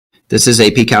This is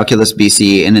AP Calculus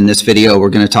BC, and in this video, we're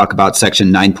going to talk about section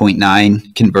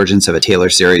 9.9, convergence of a Taylor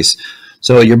series.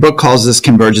 So your book calls this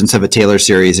convergence of a Taylor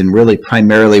series, and really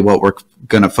primarily what we're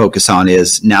going to focus on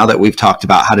is, now that we've talked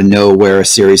about how to know where a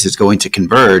series is going to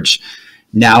converge,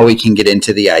 now we can get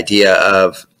into the idea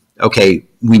of, okay,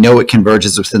 we know it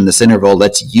converges within this interval,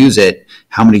 let's use it.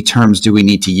 How many terms do we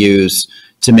need to use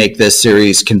to make this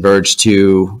series converge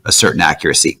to a certain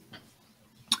accuracy?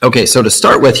 Okay, so to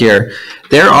start with here,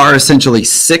 there are essentially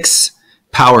 6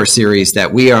 power series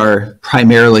that we are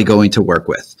primarily going to work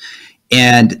with.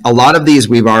 And a lot of these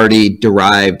we've already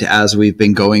derived as we've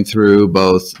been going through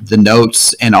both the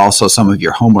notes and also some of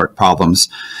your homework problems.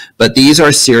 But these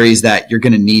are series that you're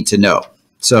going to need to know.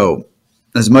 So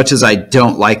as much as I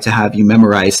don't like to have you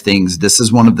memorize things, this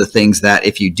is one of the things that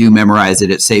if you do memorize it,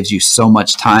 it saves you so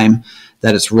much time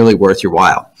that it's really worth your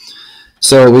while.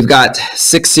 So we've got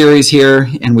 6 series here,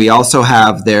 and we also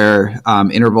have their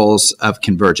intervals of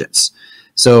convergence.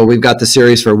 So we've got the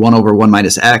series for 1 over 1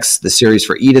 minus x, the series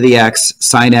for e to the x,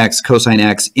 sine x, cosine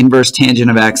x, inverse tangent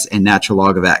of x, and natural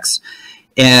log of x.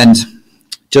 And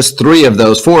just 4 of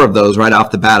those right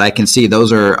off the bat, I can see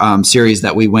those are series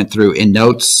that we went through in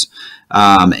notes.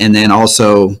 And then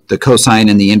also the cosine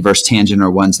and the inverse tangent are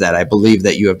ones that I believe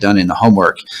that you have done in the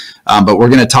homework. But we're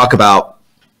going to talk about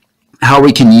how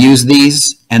we can use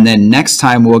these, and then next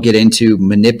time we'll get into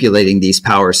manipulating these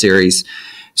power series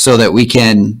so that we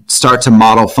can start to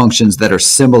model functions that are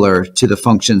similar to the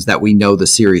functions that we know the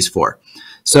series for.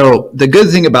 So the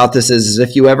good thing about this is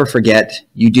if you ever forget,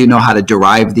 you do know how to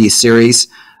derive these series.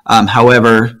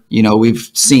 However, you know,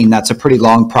 we've seen that's a pretty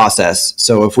long process.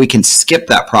 So if we can skip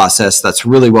that process, that's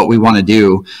really what we want to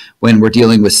do when we're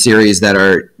dealing with series that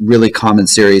are really common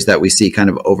series that we see kind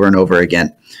of over and over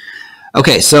again.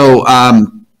 Okay, so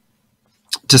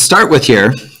to start with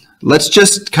here, let's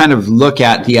just kind of look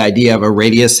at the idea of a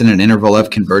radius and an interval of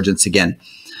convergence again.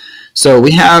 So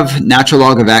we have natural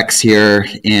log of x here,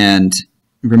 and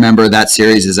remember that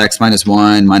series is x minus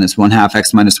 1 minus 1/2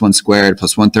 x minus 1 squared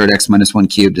plus 1/3 x minus 1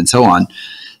 cubed, and so on.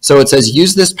 So it says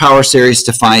use this power series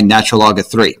to find natural log of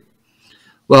 3.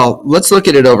 Well, let's look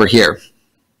at it over here.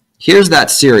 Here's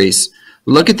that series.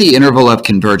 Look at the interval of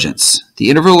convergence. The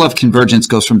interval of convergence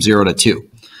goes from 0 to 2.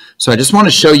 So I just want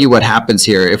to show you what happens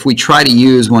here. If we try to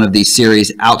use one of these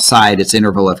series outside its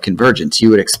interval of convergence, you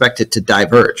would expect it to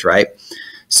diverge, right?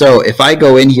 So if I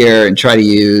go in here and try to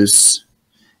use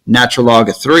natural log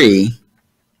of 3,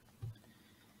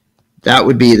 that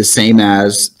would be the same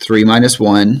as 3 minus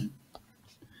 1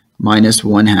 minus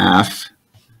 1/2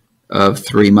 of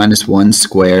 3 minus 1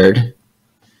 squared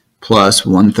plus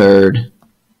 1/3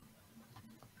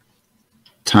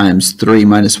 times 3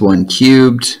 minus 1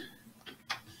 cubed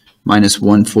minus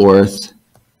 1/4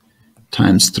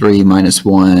 times 3 minus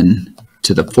 1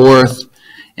 to the 4th,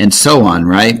 and so on,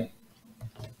 right?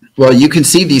 Well, you can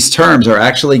see these terms are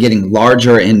actually getting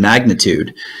larger in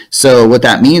magnitude. So what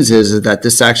that means is that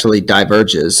this actually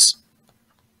diverges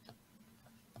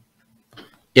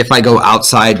if I go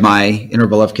outside my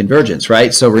interval of convergence,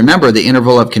 right? So remember, the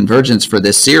interval of convergence for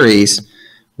this series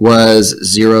was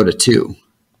 0 to 2.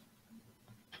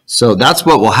 So that's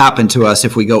what will happen to us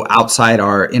if we go outside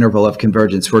our interval of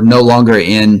convergence. We're no longer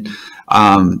in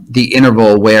the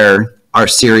interval where our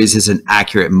series is an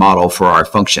accurate model for our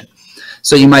function.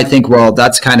 So you might think, well,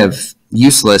 that's kind of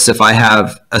useless if I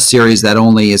have a series that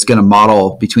only is going to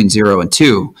model between 0 and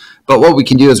 2. But what we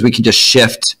can do is we can just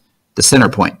shift the center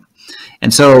point.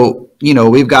 And so, you know,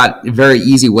 we've got very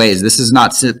easy ways. This is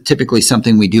not typically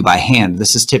something we do by hand.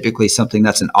 This is typically something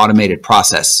that's an automated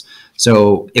process.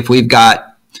 So if we've got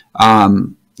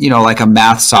you know, like a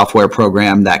math software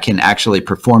program that can actually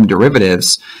perform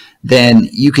derivatives, then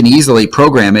you can easily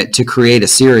program it to create a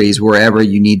series wherever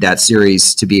you need that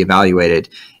series to be evaluated.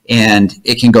 And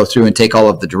it can go through and take all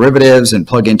of the derivatives and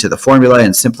plug into the formula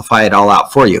and simplify it all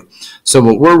out for you. So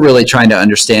what we're really trying to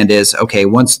understand is, okay,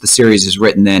 once the series is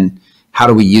written, then how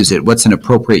do we use it? What's an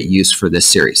appropriate use for this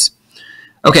series?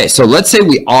 Okay, so let's say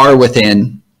we are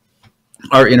within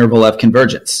our interval of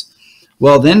convergence.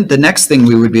 Well, then the next thing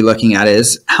we would be looking at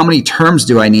is how many terms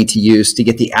do I need to use to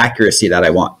get the accuracy that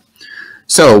I want?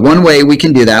 So one way we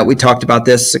can do that, we talked about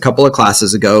this a couple of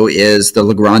classes ago, is the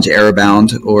Lagrange error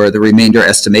bound or the remainder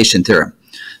estimation theorem.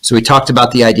 So we talked about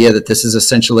the idea that this is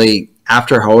essentially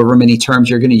after however many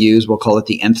terms you're going to use, we'll call it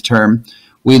the nth term,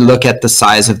 we look at the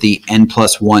size of the n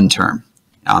plus 1 term.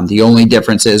 The only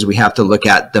difference is we have to look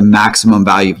at the maximum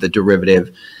value of the derivative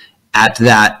at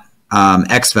that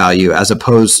x value, as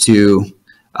opposed to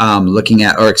looking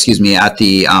at, or excuse me, at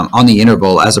the on the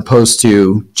interval, as opposed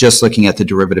to just looking at the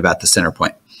derivative at the center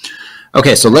point.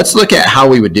 Okay, so let's look at how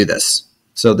we would do this.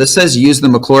 So this says use the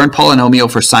Maclaurin polynomial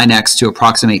for sine x to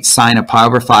approximate sine of pi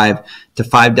over 5 to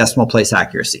 5 decimal place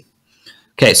accuracy.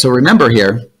 Okay, so remember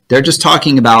here, they're just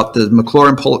talking about the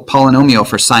Maclaurin polynomial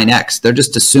for sine x. They're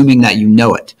just assuming that you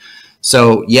know it.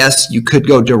 So yes, you could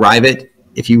go derive it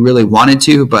if you really wanted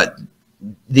to, but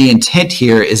the intent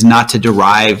here is not to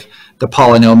derive the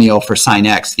polynomial for sine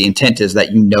x. The intent is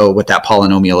that you know what that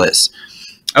polynomial is.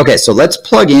 Okay, so let's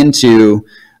plug into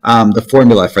the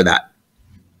formula for that.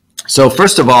 So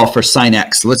first of all, for sine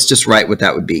x, let's just write what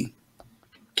that would be.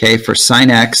 Okay, for sine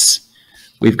x,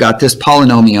 we've got this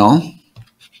polynomial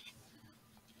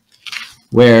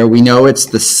where we know it's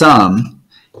the sum,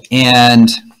 and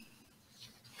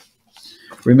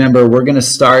remember, we're going to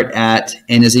start at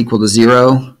n is equal to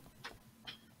 0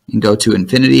 and go to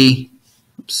infinity.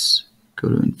 Oops, go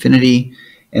to infinity,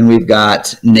 and we've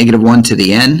got negative 1 to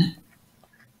the n,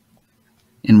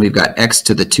 and we've got x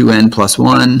to the 2n plus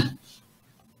 1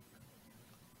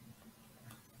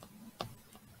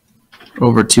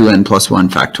 over 2n plus 1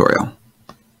 factorial.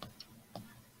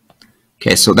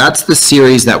 Okay, so that's the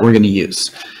series that we're going to use.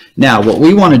 Now, what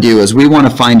we want to do is we want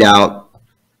to find out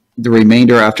the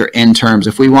remainder after n terms.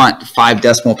 If we want 5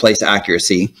 decimal place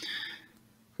accuracy,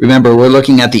 remember, we're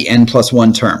looking at the n plus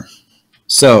 1 term.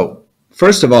 So,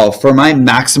 first of all, for my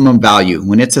maximum value,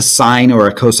 when it's a sine or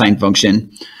a cosine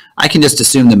function, I can just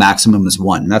assume the maximum is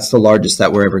 1. That's the largest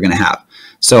that we're ever going to have.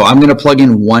 So I'm going to plug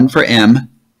in 1 for m,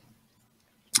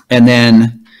 and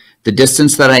then the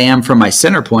distance that I am from my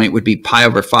center point would be pi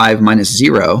over 5 minus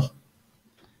 0.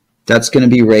 That's going to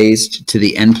be raised to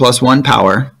the n plus 1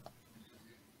 power,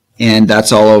 and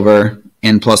that's all over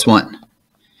n plus 1.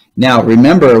 Now,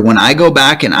 remember, when I go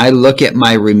back and I look at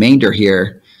my remainder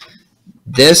here,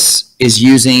 this is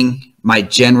using my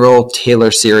general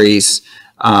Taylor series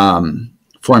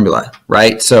formula,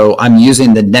 right? So I'm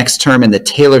using the next term in the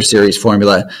Taylor series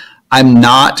formula. I'm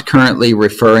not currently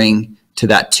referring to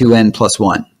that 2n plus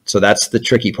 1. So that's the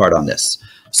tricky part on this.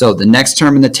 So the next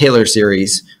term in the Taylor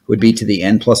series would be to the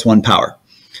n plus 1 power.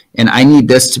 And I need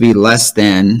this to be less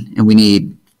than, and we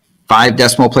need 5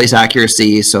 decimal place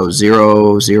accuracy, so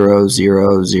 0, 0,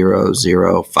 0, 0,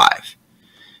 0, 5.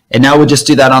 And now we'll just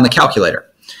do that on the calculator.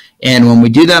 And when we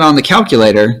do that on the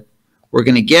calculator, we're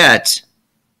going to get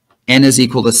n is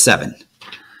equal to 7.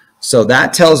 So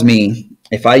that tells me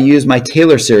if I use my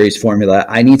Taylor series formula,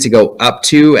 I need to go up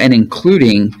to and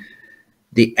including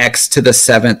the x to the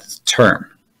 7th term.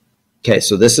 Okay,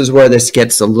 so this is where this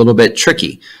gets a little bit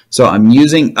tricky. So I'm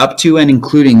using up to and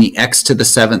including the x to the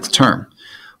 7th term.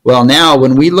 Well, now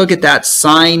when we look at that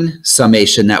sine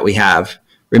summation that we have,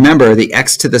 remember the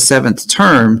x to the 7th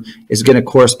term is going to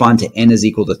correspond to n is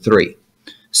equal to 3.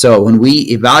 So when we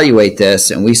evaluate this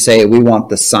and we say we want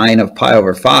the sine of pi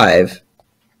over 5,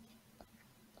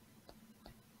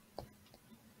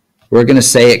 we're going to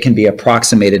say it can be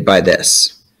approximated by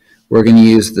this. We're going to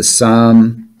use the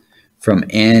sum from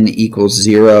n equals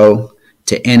 0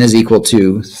 to n is equal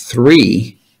to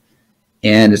 3,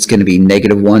 and it's going to be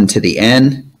negative 1 to the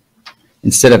n.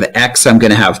 Instead of x, I'm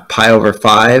going to have pi over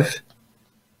 5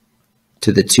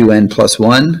 to the 2n plus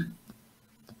 1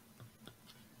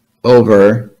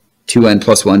 over 2n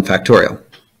plus 1 factorial.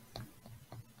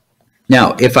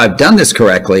 Now, if I've done this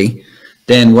correctly,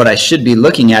 then what I should be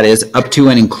looking at is up to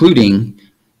and including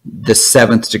the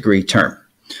 7th degree term.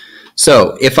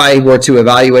 So if I were to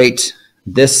evaluate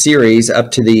this series up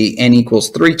to the n equals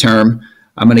 3 term,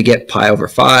 I'm going to get pi over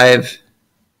 5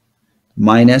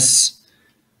 minus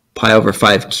pi over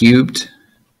 5 cubed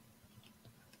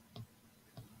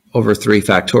over 3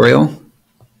 factorial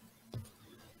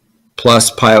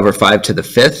plus pi over 5 to the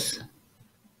 5th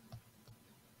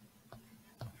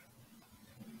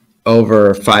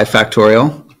over 5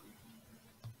 factorial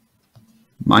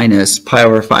minus pi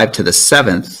over 5 to the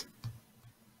 7th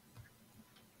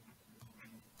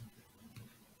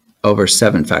over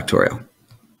 7 factorial.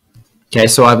 Okay,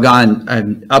 so I've gone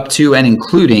up to and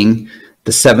including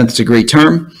the 7th degree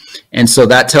term. And so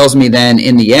that tells me then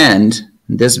in the end,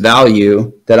 this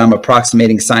value that I'm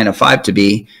approximating sine of 5 to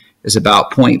be is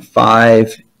about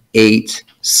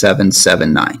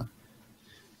 0.58779.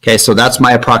 Okay, so that's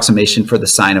my approximation for the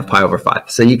sine of pi over 5.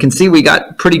 So you can see we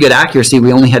got pretty good accuracy.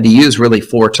 We only had to use really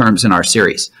 4 terms in our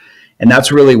series. And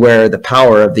that's really where the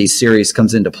power of these series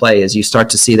comes into play, is you start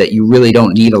to see that you really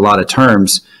don't need a lot of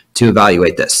terms to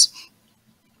evaluate this.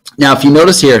 Now, if you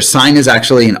notice here, sine is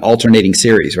actually an alternating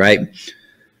series, right?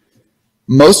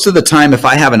 Most of the time, if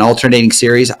I have an alternating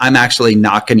series, I'm actually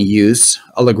not going to use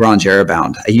a Lagrange error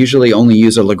bound. I usually only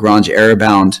use a Lagrange error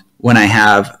bound when I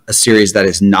have a series that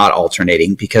is not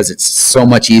alternating, because it's so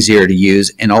much easier to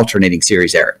use an alternating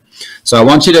series error. So I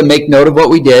want you to make note of what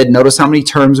we did. Notice how many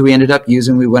terms we ended up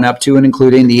using. We went up to and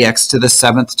including the x to the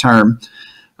 7th term.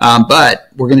 But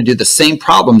we're going to do the same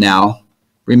problem now,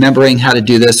 remembering how to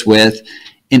do this with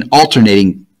an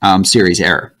alternating series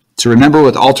error. So remember,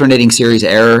 with alternating series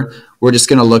error, we're just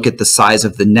going to look at the size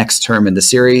of the next term in the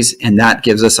series, and that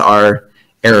gives us our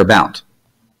error bound.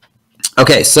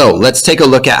 Okay, so let's take a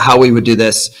look at how we would do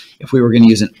this if we were going to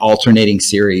use an alternating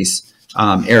series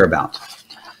error bound.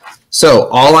 So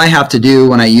all I have to do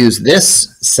when I use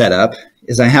this setup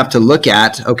is I have to look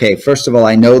at, okay, first of all,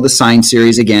 I know the sign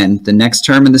series again. The next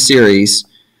term in the series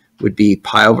would be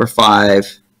pi over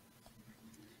 5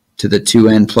 to the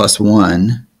 2n plus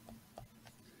 1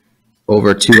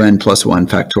 over 2n plus 1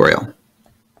 factorial.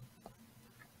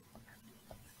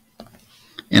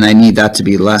 And I need that to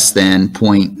be less than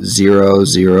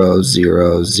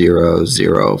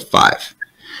 0.000005.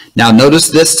 Now notice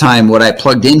this time what I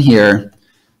plugged in here,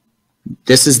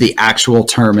 this is the actual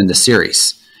term in the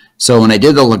series. So when I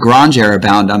did the Lagrange error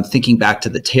bound, I'm thinking back to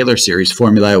the Taylor series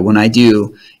formula. When I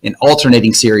do an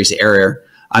alternating series error,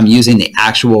 I'm using the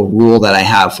actual rule that I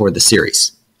have for the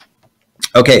series.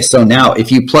 Okay, so now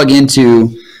if you plug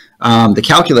into the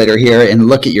calculator here and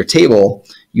look at your table,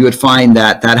 you would find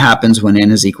that that happens when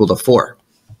n is equal to 4.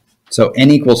 So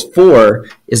n equals 4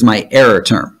 is my error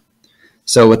term.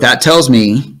 So what that tells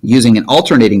me, using an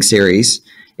alternating series,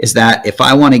 is that if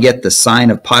I want to get the sign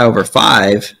of pi over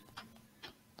 5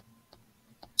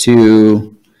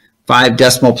 to 5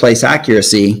 decimal place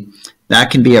accuracy,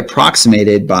 that can be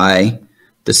approximated by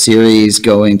the series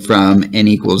going from n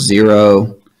equals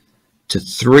 0 to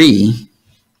 3,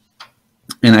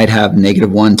 and I'd have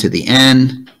 -1 to the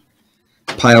n,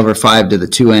 pi over 5 to the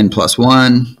 2n plus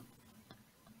 1,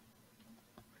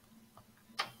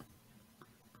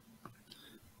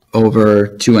 over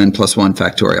 2n plus 1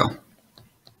 factorial.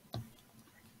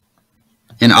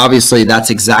 And obviously that's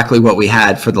exactly what we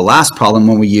had for the last problem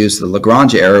when we used the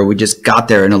Lagrange error. We just got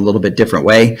there in a little bit different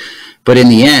way. But in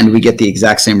the end, we get the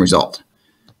exact same result,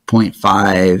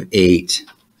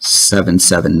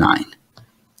 0.58779.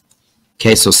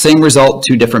 Okay, so same result,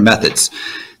 two different methods.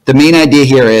 The main idea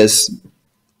here is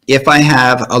if I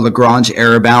have a Lagrange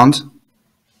error bound,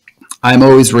 I'm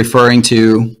always referring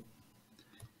to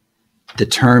the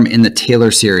term in the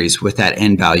Taylor series with that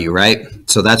n value, right?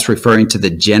 So that's referring to the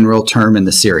general term in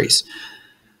the series.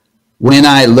 When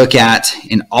I look at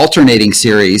an alternating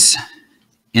series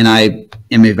and I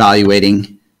am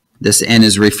evaluating, this n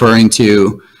is referring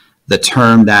to the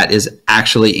term that is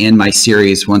actually in my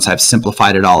series once I've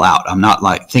simplified it all out. I'm not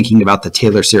like thinking about the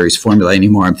Taylor series formula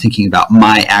anymore. I'm thinking about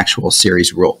my actual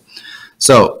series rule.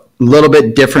 So a little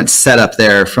bit different setup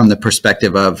there from the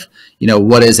perspective of, you know,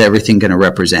 what is everything going to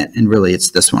represent? And really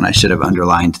it's this one I should have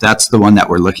underlined. That's the one that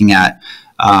we're looking at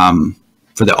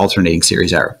for the alternating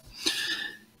series error.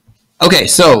 Okay,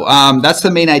 so that's the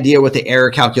main idea with the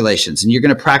error calculations. And you're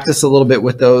going to practice a little bit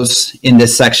with those in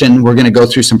this section. We're going to go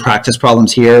through some practice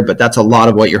problems here, but that's a lot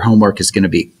of what your homework is going to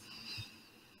be.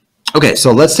 Okay,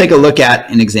 so let's take a look at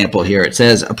an example here. It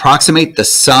says, approximate the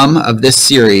sum of this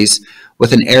series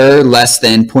with an error less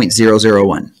than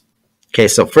 0.001. Okay,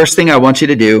 so first thing I want you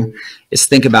to do is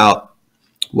think about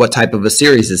what type of a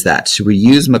series is that. Should we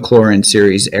use Maclaurin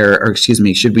series error, or excuse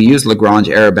me, should we use Lagrange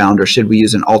error bound, or should we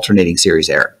use an alternating series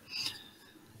error?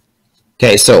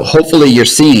 Okay, so hopefully you're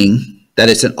seeing that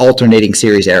it's an alternating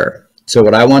series error. So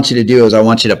what I want you to do is I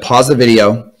want you to pause the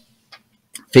video,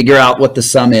 figure out what the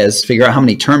sum is, figure out how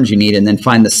many terms you need, and then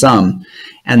find the sum,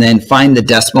 and then find the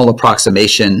decimal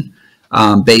approximation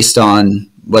based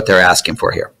on what they're asking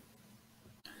for here.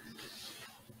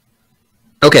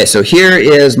 Okay, so here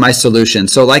is my solution.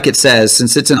 So like it says,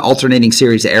 since it's an alternating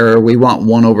series error, we want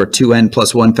 1 over 2n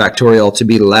plus 1 factorial to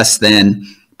be less than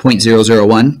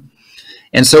 0.001.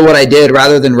 And so what I did,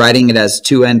 rather than writing it as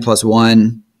 2n plus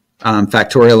 1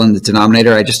 factorial in the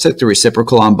denominator, I just took the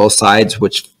reciprocal on both sides,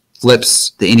 which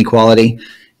flips the inequality.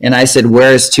 And I said,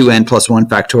 where is 2n plus 1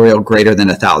 factorial greater than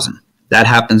 1,000? That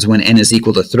happens when n is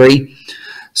equal to 3.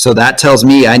 So that tells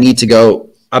me I need to go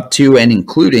up to and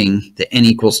including the n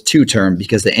equals 2 term,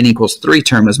 because the n equals 3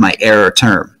 term is my error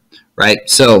term, right?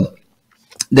 So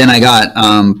then I got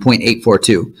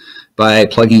 0.842 by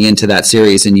plugging into that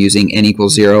series and using n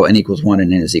equals 0, n equals 1,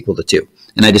 and n is equal to 2.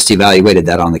 And I just evaluated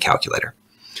that on the calculator.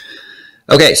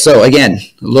 Okay, so again,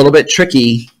 a little bit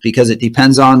tricky because it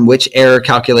depends on which error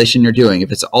calculation you're doing.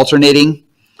 If it's alternating,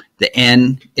 the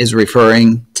n is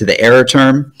referring to the error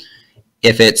term.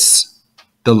 If it's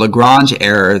the Lagrange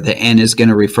error, the n is going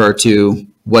to refer to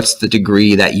what's the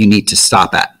degree that you need to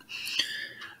stop at.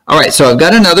 All right, so I've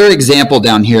got another example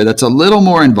down here that's a little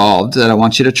more involved that I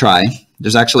want you to try.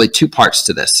 There's actually two parts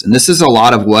to this. And this is a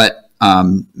lot of what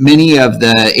many of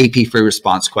the AP free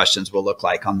response questions will look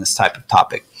like on this type of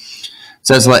topic. It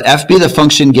says, let f be the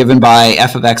function given by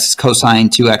f of x is cosine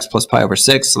 2x plus pi over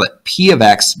 6. Let p of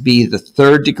x be the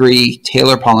third degree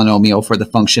Taylor polynomial for the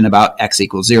function about x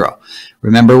equals 0.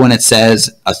 Remember, when it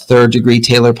says a third degree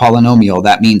Taylor polynomial,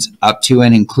 that means up to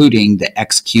and including the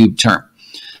x cubed term.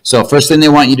 So first thing they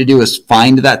want you to do is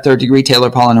find that third degree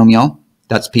Taylor polynomial.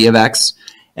 That's p of x.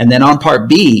 And then on part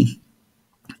B,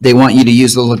 they want you to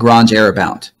use the Lagrange error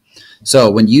bound. So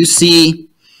when you see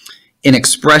an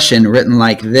expression written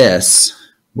like this,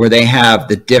 where they have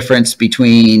the difference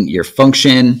between your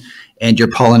function and your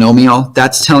polynomial,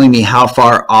 that's telling me how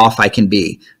far off I can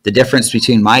be. The difference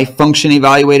between my function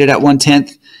evaluated at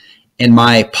 1/10 and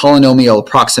my polynomial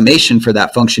approximation for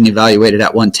that function evaluated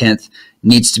at 1/10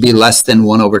 needs to be less than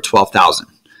 1 over 12,000.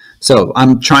 So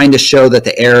I'm trying to show that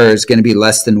the error is going to be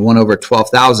less than 1 over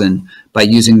 12,000 by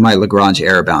using my Lagrange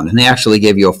error bound. And they actually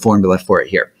give you a formula for it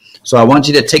here. So I want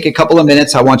you to take a couple of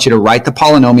minutes. I want you to write the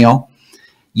polynomial.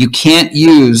 You can't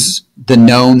use the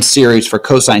known series for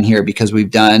cosine here because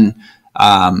we've done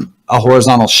a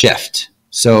horizontal shift.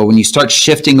 So when you start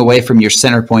shifting away from your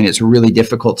center point, it's really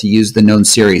difficult to use the known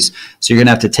series. So you're going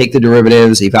to have to take the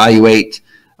derivatives, evaluate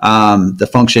the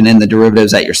function and the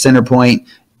derivatives at your center point,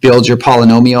 build your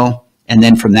polynomial, and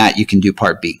then from that you can do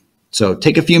part B. So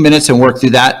take a few minutes and work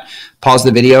through that. Pause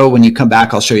the video. When you come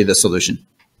back, I'll show you the solution.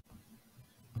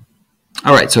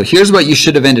 All right, so here's what you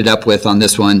should have ended up with on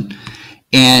this one.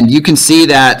 And you can see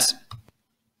that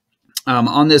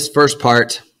on this first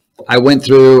part, I went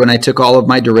through and I took all of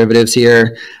my derivatives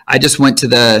here. I just went to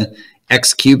the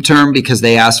x cubed term because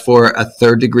they asked for a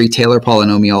third degree Taylor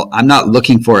polynomial. I'm not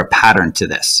looking for a pattern to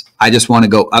this. I just want to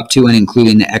go up to and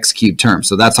including the x cubed term.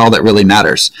 So that's all that really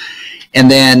matters. And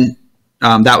then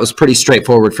that was pretty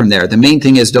straightforward from there. The main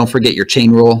thing is don't forget your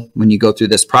chain rule when you go through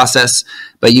this process.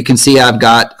 But you can see I've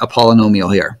got a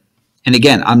polynomial here. And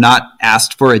again, I'm not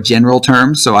asked for a general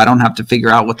term, so I don't have to figure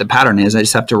out what the pattern is. I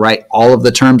just have to write all of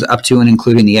the terms up to and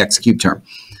including the x cubed term.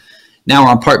 Now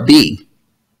on part B,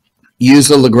 use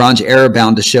the Lagrange error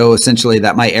bound to show essentially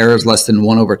that my error is less than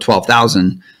 1 over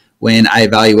 12,000 when I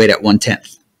evaluate at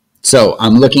 1/10. So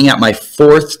I'm looking at my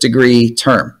fourth degree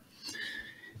term.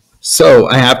 So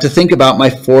I have to think about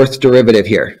my fourth derivative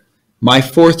here. My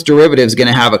fourth derivative is going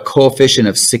to have a coefficient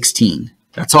of 16.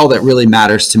 That's all that really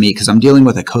matters to me because I'm dealing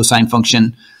with a cosine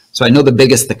function. So I know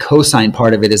the cosine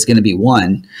part of it is going to be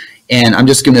 1. And I'm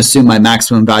just going to assume my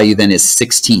maximum value then is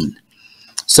 16.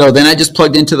 So then I just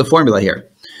plugged into the formula here.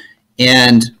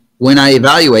 And when I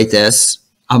evaluate this,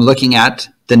 I'm looking at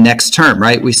the next term,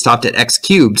 right? We stopped at x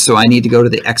cubed, so I need to go to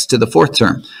the x to the fourth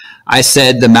term. I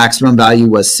said the maximum value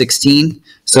was 16.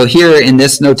 So here in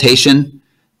this notation,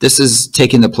 this is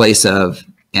taking the place of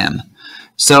m.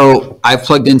 So I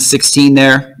plugged in 16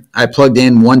 there. I plugged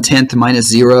in 1/10 minus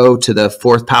 0 to the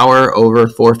fourth power over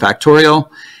 4 factorial.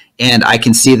 And I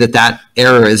can see that that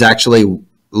error is actually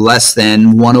less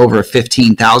than 1 over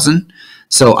 15,000.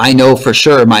 So I know for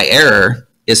sure my error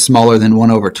is smaller than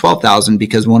 1 over 12,000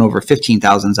 because 1 over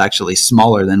 15,000 is actually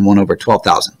smaller than 1 over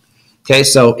 12,000. Okay,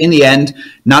 so in the end,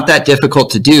 not that difficult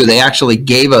to do. They actually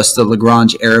gave us the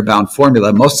Lagrange error bound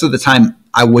formula. Most of the time,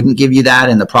 I wouldn't give you that,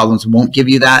 and the problems won't give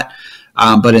you that.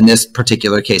 But in this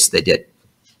particular case, they did.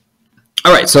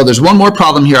 All right, so there's one more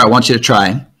problem here I want you to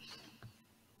try.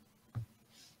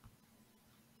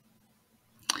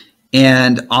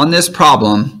 And on this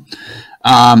problem,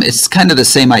 it's kind of the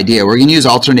same idea. We're going to use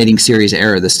alternating series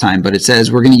error this time, but it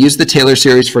says we're going to use the Taylor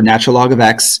series for natural log of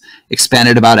x,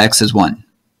 expanded about x is 1.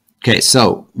 Okay,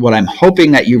 so what I'm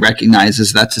hoping that you recognize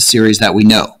is that's a series that we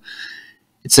know.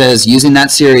 It says, using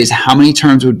that series, how many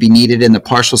terms would be needed in the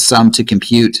partial sum to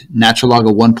compute natural log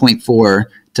of 1.4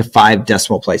 to 5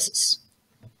 decimal places?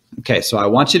 Okay, so I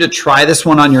want you to try this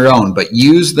one on your own, but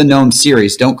use the known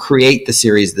series. Don't create the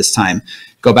series this time.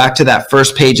 Go back to that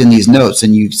first page in these notes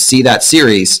and you see that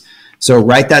series. So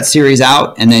write that series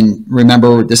out, and then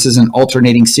remember this is an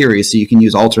alternating series, so you can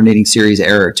use alternating series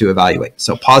error to evaluate.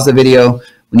 So pause the video.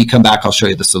 When you come back, I'll show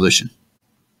you the solution.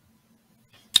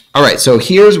 All right, so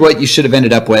here's what you should have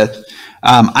ended up with.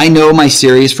 I know my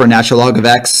series for natural log of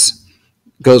x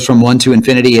goes from 1 to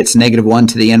infinity. It's -1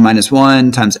 to the n minus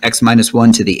 1 times x minus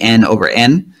 1 to the n over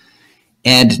n.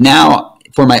 And now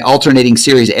for my alternating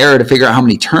series error to figure out how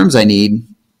many terms I need,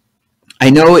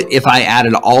 I know if I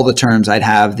added all the terms, I'd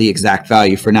have the exact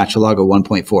value for natural log of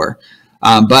 1.4.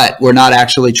 But we're not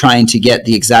actually trying to get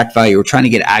the exact value. We're trying to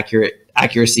get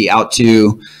accuracy out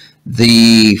to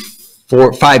the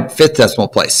 5th decimal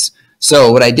place.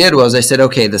 So what I did was I said,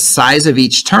 okay, the size of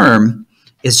each term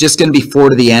is just going to be 4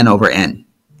 to the n over n.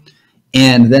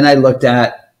 And then I looked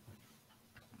at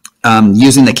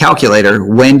using the calculator,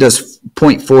 when does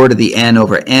 0.4 to the n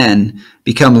over n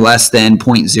become less than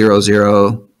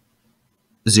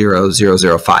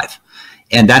 0.000005?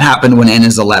 And that happened when n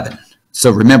is 11.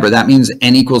 So remember, that means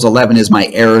n equals 11 is my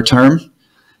error term.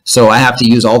 So I have to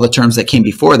use all the terms that came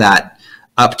before that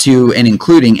up to and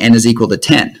including n is equal to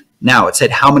 10. Now it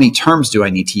said, how many terms do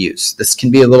I need to use? This can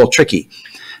be a little tricky.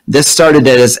 This started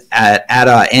as at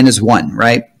n is 1,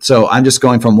 right? So I'm just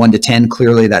going from 1 to 10.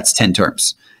 Clearly, that's 10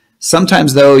 terms.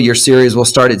 Sometimes, though, your series will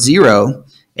start at 0,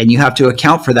 and you have to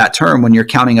account for that term when you're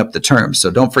counting up the terms.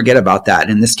 So don't forget about that.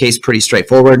 In this case, pretty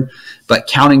straightforward, but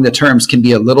counting the terms can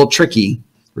be a little tricky.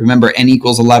 Remember, n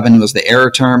equals 11 was the error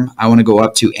term. I want to go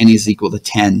up to n is equal to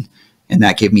 10, and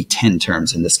that gave me 10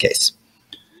 terms in this case.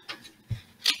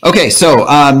 Okay,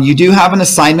 so you do have an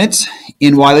assignment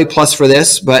in Wiley Plus for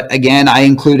this, but again, I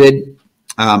included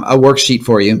a worksheet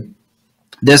for you.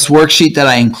 This worksheet that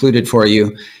I included for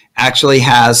you actually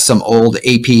has some old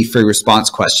AP free response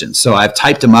questions. So I've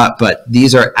typed them up, but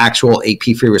these are actual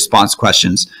AP free response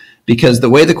questions because the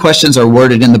way the questions are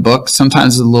worded in the book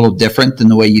sometimes is a little different than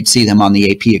the way you'd see them on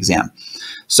the AP exam.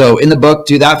 So in the book,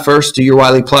 do that first, do your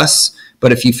Wiley Plus.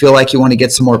 But if you feel like you want to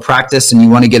get some more practice and you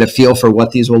want to get a feel for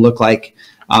what these will look like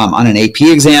on an AP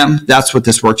exam, that's what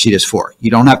this worksheet is for.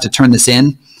 You don't have to turn this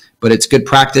in, but it's good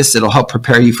practice. It'll help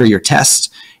prepare you for your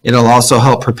test. It'll also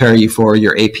help prepare you for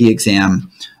your AP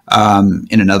exam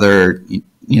in another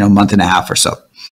month and a half or so.